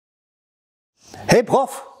Hey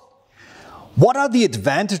Prof, what are the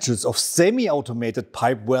advantages of semi-automated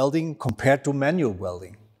pipe welding compared to manual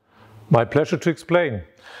welding? My pleasure to explain.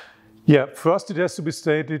 Yeah, first it has to be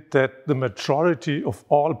stated that the majority of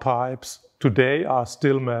all pipes today are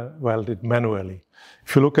still welded manually.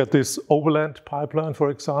 If you look at this Overland pipeline, for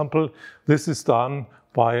example, this is done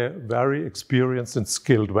by a very experienced and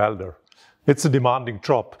skilled welder. It's a demanding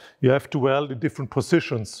job. You have to weld in different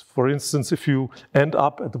positions. For instance, if you end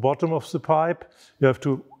up at the bottom of the pipe, you have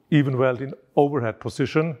to even weld in overhead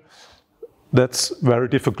position. That's very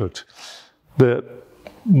difficult. The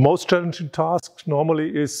most challenging task normally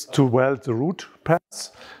is to weld the root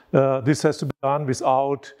pads. This has to be done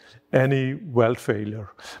without any weld failure.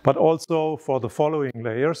 But also for the following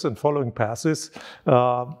layers and following passes,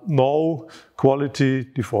 no quality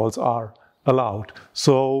defaults are allowed.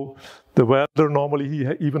 So the welder normally he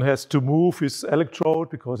even has to move his electrode,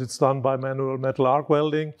 because it's done by manual metal arc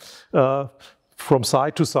welding, from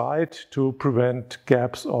side to side to prevent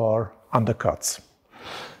gaps or undercuts.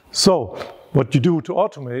 So what you do to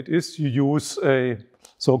automate is you use a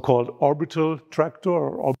so-called orbital tractor or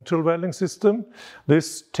orbital welding system.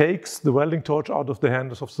 This takes the welding torch out of the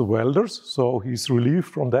hands of the welders, so he's relieved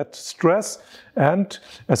from that stress. And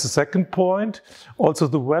as a second point, also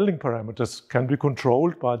the welding parameters can be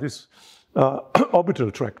controlled by this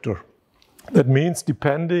orbital tractor. That means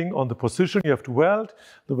depending on the position you have to weld,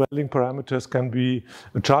 the welding parameters can be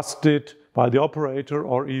adjusted by the operator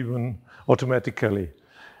or even automatically.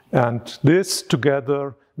 And this,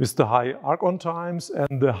 together with the high arc-on times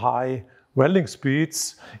and the high welding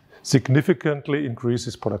speeds, significantly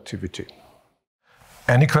increases productivity.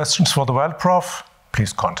 Any questions for the WELDPROF?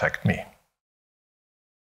 Please contact me.